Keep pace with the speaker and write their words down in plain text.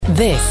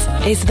This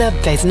is the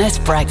Business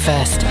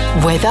Breakfast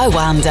with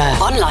Oanda.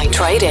 Online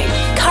trading,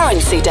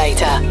 currency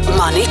data,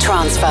 money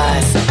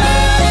transfers.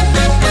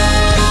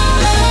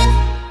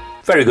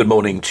 Very good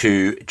morning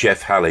to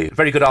Jeff Halley.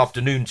 Very good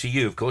afternoon to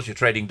you. Of course, your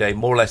trading day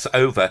more or less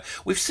over.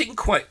 We've seen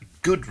quite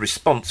good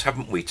response,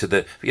 haven't we, to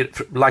the,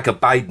 like a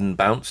Biden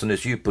bounce, and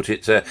as you put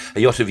it, a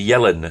yacht of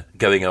Yellen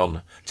going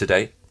on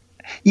today.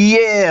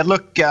 Yeah,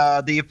 look,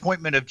 the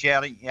appointment of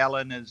Janet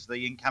Yellen as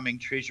the incoming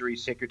Treasury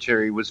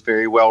Secretary was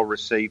very well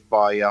received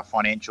by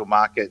financial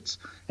markets,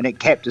 and it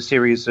capped a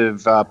series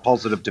of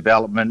positive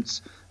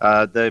developments.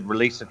 The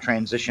release of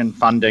transition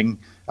funding,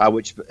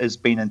 which has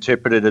been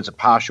interpreted as a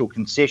partial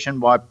concession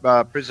by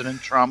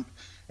President Trump,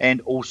 and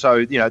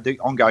also, the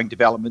ongoing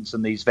developments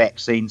in these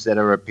vaccines that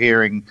are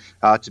appearing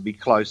to be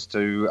close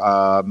to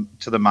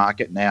the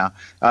market now.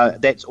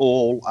 That's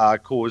all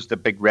caused a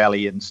big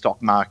rally in stock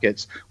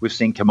markets. We've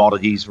seen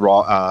commodities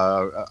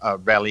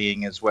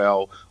rallying as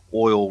well,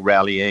 oil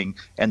rallying,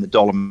 and the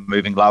dollar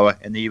moving lower,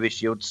 and the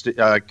US yield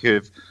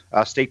curve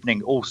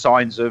steepening. All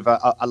signs of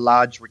a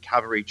large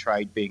recovery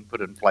trade being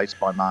put in place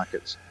by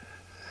markets.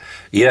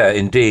 Yeah,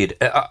 indeed.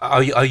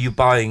 Are you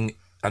buying?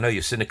 I know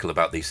you're cynical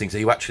about these things. Are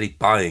you actually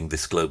buying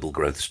this global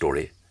growth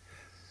story?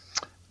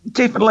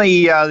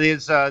 Definitely,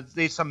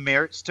 there's some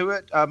merits to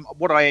it.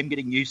 What I am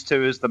getting used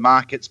to is the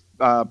market's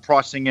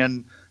pricing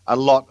in a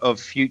lot of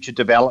future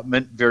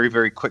development very,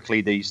 very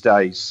quickly these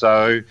days.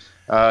 So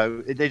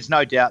there's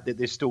no doubt that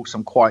there's still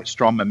some quite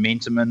strong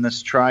momentum in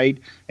this trade,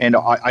 and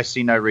I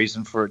see no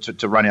reason for it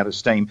to run out of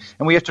steam.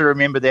 And we have to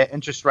remember that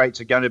interest rates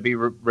are going to be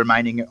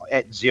remaining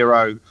at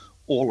zero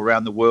all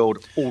around the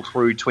world all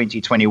through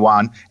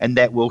 2021, and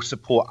that will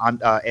support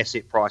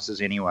asset prices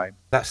anyway.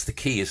 That's the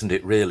key, isn't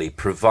it, really,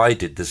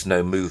 provided there's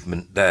no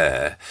movement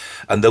there.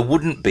 And there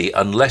wouldn't be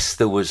unless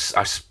there was,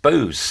 I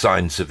suppose,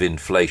 signs of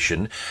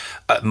inflation.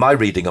 My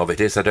reading of it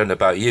is, I don't know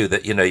about you,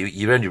 that,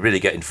 you only really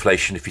get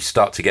inflation if you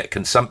start to get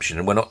consumption,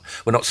 and we're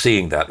not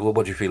seeing that. Well,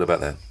 what do you feel about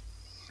that?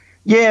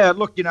 Yeah,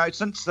 look,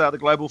 since the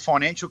global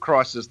financial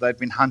crisis, they've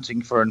been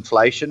hunting for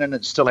inflation, and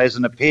it still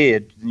hasn't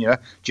appeared.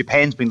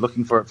 Japan's been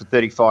looking for it for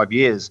 35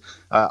 years.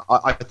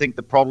 I think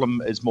the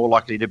problem is more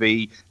likely to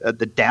be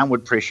the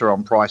downward pressure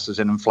on prices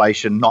and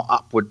inflation, not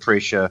upward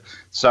pressure.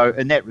 So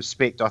in that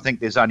respect, I think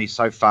there's only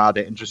so far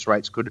that interest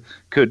rates could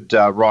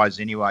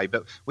rise anyway.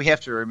 But we have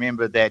to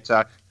remember that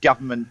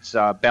government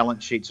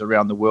balance sheets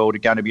around the world are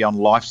going to be on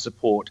life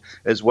support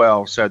as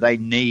well. So they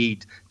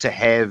need to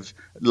have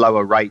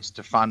lower rates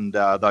to fund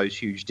those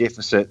huge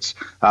deficits,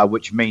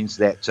 which means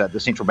that the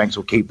central banks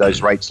will keep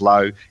those rates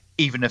low,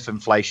 even if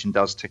inflation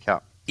does tick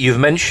up. You've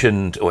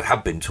mentioned, or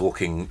have been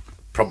talking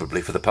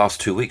probably for the past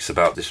 2 weeks,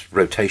 about this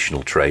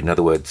rotational trade. In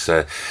other words,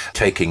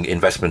 taking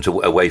investment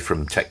away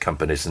from tech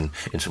companies and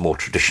into more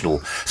traditional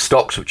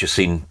stocks, which are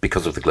seen,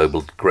 because of the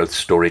global growth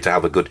story, to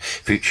have a good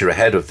future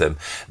ahead of them.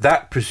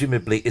 That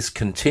presumably is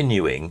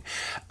continuing.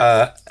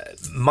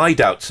 My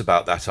doubts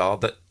about that are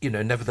that,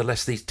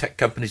 nevertheless, these tech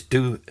companies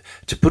do,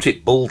 to put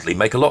it boldly,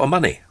 make a lot of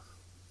money.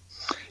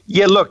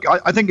 Yeah, look,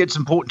 I think it's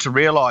important to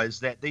realise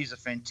that these are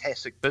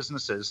fantastic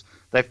businesses.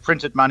 They've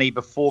printed money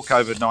before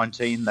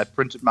COVID-19. They've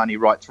printed money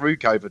right through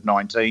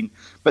COVID-19.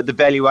 But the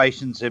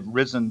valuations have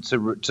risen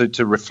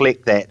to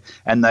reflect that,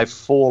 and they've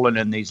fallen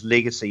in these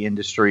legacy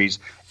industries,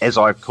 as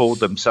I've called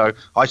them. So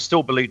I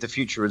still believe the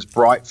future is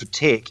bright for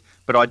tech,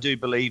 but I do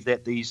believe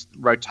that these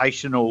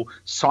rotational,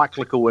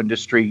 cyclical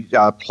industry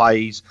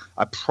plays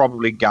are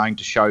probably going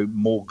to show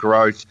more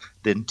growth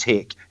than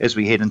tech as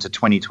we head into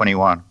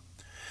 2021.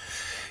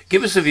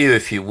 Give us a view,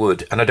 if you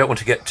would, and I don't want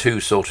to get too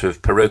sort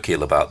of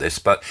parochial about this,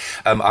 but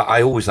I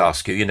always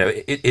ask you,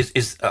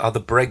 are the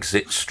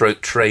Brexit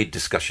stroke trade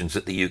discussions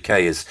that the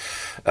UK is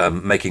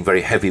making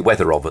very heavy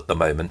weather of at the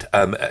moment,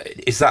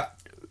 is that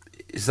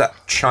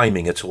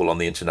chiming at all on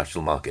the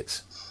international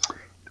markets?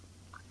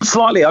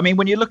 Slightly. I mean,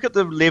 when you look at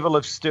the level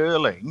of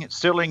sterling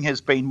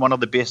has been one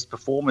of the best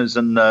performers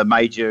in the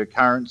major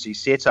currency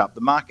setup. The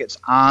markets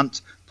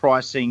aren't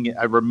pricing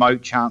a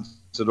remote chance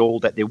at all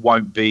that there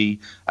won't be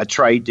a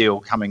trade deal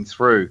coming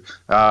through.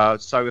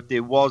 So if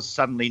there was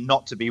suddenly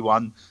not to be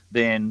one,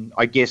 then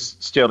I guess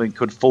sterling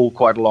could fall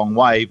quite a long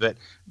way. But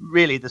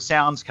really, the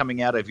sounds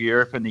coming out of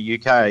Europe and the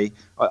UK,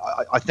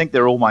 I think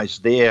they're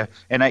almost there.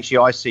 And actually,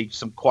 I see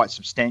some quite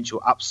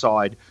substantial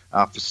upside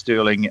for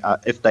sterling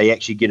if they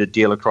actually get a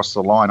deal across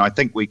the line. I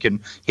think we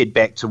can head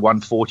back to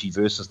 140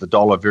 versus the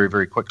dollar very,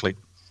 very quickly.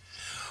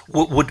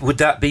 Would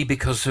that be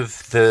because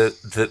of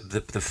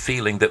the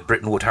feeling that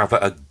Britain would have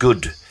a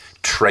good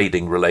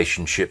trading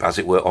relationship, as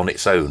it were, on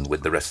its own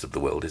with the rest of the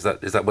world? Is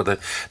that where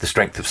the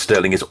strength of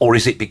sterling is, or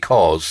is it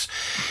because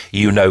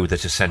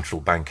that a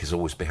central bank is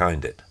always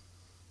behind it?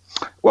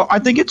 Well, I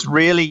think it's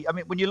really,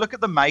 when you look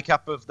at the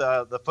makeup of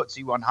the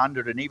FTSE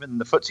 100 and even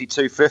the FTSE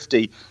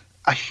 250,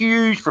 a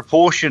huge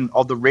proportion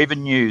of the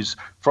revenues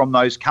from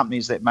those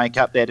companies that make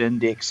up that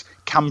index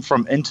come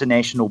from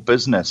international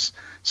business.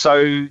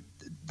 So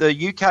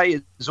the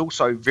UK is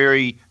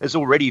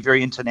already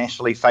very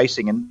internationally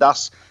facing, and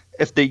thus,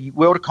 if the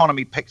world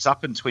economy picks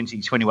up in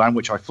 2021,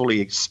 which I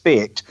fully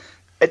expect,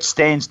 it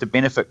stands to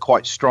benefit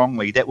quite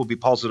strongly. That will be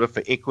positive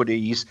for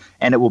equities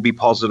and it will be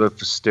positive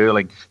for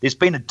sterling. There's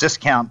been a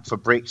discount for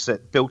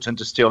Brexit built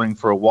into sterling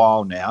for a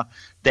while now.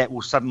 That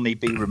will suddenly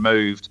be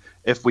removed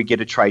if we get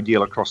a trade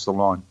deal across the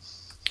line.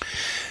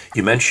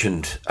 You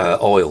mentioned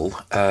oil,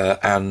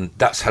 and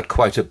that's had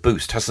quite a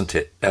boost, hasn't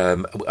it?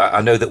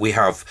 I know that we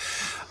have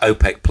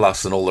OPEC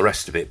Plus and all the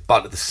rest of it,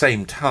 but at the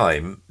same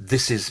time,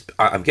 this is,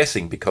 I'm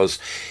guessing, because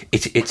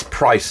its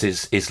price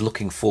is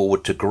looking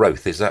forward to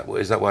growth. Is that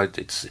why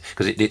it's,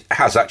 because it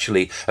has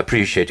actually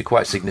appreciated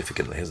quite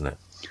significantly, hasn't it?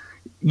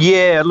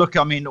 Yeah, look,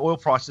 I mean, oil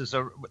prices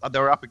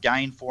they're up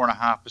again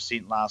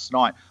 4.5% last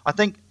night. I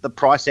think the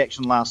price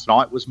action last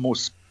night was more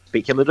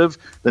speculative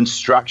than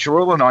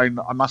structural, and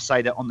I must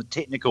say that on the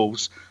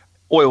technicals,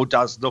 oil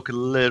does look a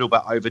little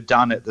bit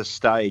overdone at this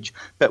stage.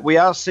 But we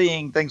are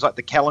seeing things like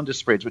the calendar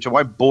spreads, which I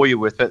won't bore you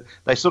with, but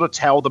they sort of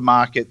tell the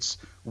markets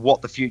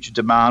what the future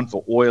demand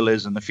for oil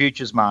is in the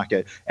futures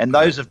market. And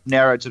those have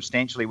narrowed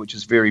substantially, which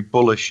is very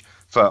bullish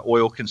for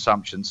oil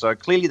consumption. So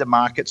clearly the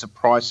markets are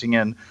pricing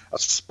in a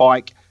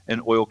spike in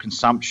oil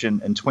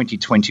consumption in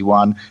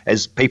 2021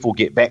 as people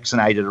get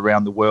vaccinated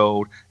around the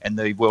world and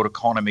the world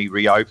economy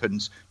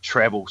reopens,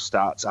 travel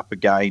starts up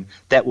again.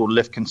 That will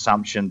lift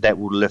consumption, that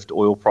will lift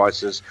oil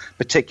prices,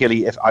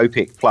 particularly if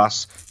OPEC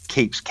Plus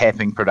keeps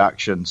capping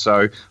production.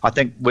 So I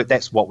think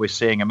that's what we're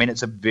seeing. I mean,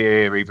 it's a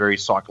very, very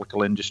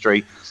cyclical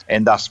industry,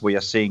 and thus we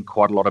are seeing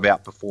quite a lot of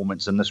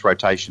outperformance in this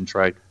rotation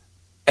trade.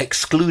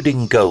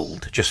 Excluding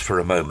gold, just for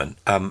a moment,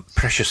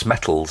 precious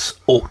metals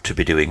ought to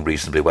be doing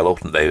reasonably well,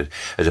 oughtn't they,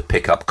 as a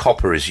pickup?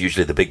 Copper is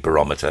usually the big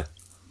barometer.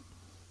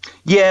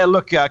 Yeah,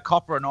 look,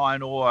 copper and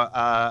iron ore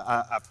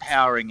are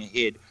powering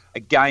ahead.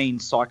 Again,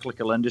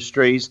 cyclical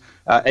industries.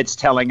 It's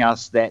telling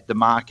us that the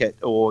market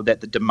or that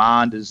the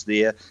demand is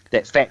there,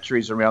 that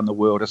factories around the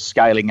world are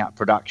scaling up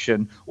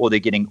production or they're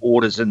getting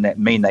orders in that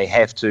mean they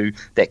have to,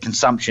 that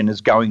consumption is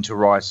going to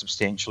rise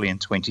substantially in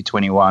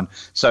 2021.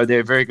 So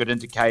they're a very good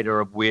indicator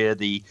of where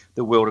the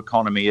world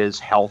economy is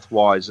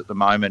health-wise at the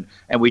moment.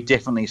 And we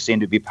definitely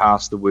seem to be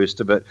past the worst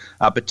of it,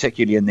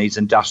 particularly in these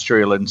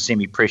industrial and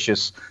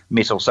semi-precious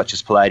metals such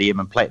as palladium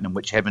and platinum,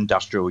 which have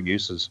industrial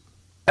uses.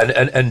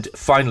 And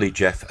finally,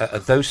 Jeff, are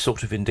those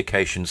sort of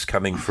indications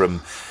coming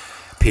from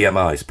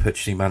PMIs,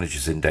 Purchasing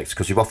Managers Index?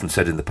 Because you've often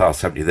said in the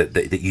past, haven't you,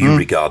 that you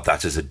regard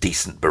that as a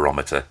decent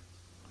barometer?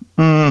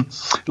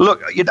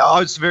 Look, I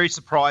was very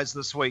surprised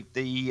this week.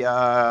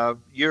 The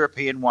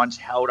European ones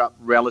held up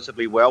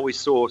relatively well. We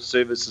saw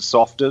services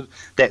softer.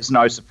 That's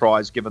no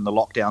surprise given the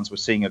lockdowns we're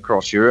seeing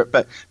across Europe.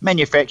 But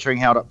manufacturing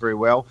held up very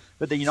well.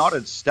 But the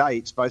United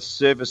States, both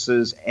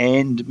services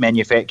and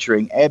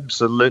manufacturing,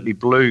 absolutely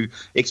blew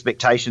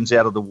expectations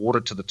out of the water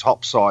to the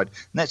top side.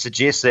 And that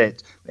suggests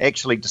that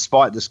actually,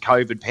 despite this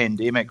COVID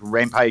pandemic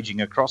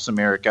rampaging across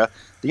America,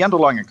 the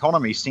underlying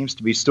economy seems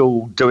to be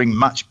still doing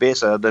much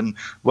better than,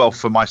 well,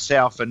 for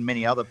myself and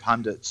many other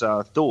pundits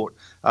thought.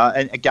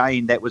 And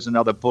again, that was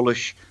another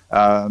bullish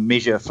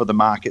measure for the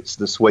markets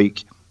this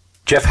week.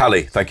 Jeff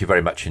Halley, thank you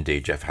very much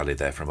indeed. Jeff Halley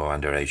there from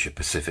Oanda Asia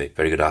Pacific.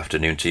 Very good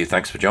afternoon to you.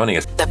 Thanks for joining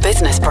us. The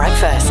Business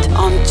Breakfast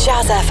on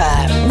Jazz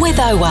FM with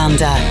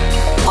Oanda.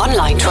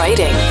 Online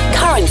trading,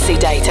 currency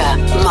data,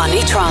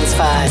 money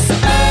transfers.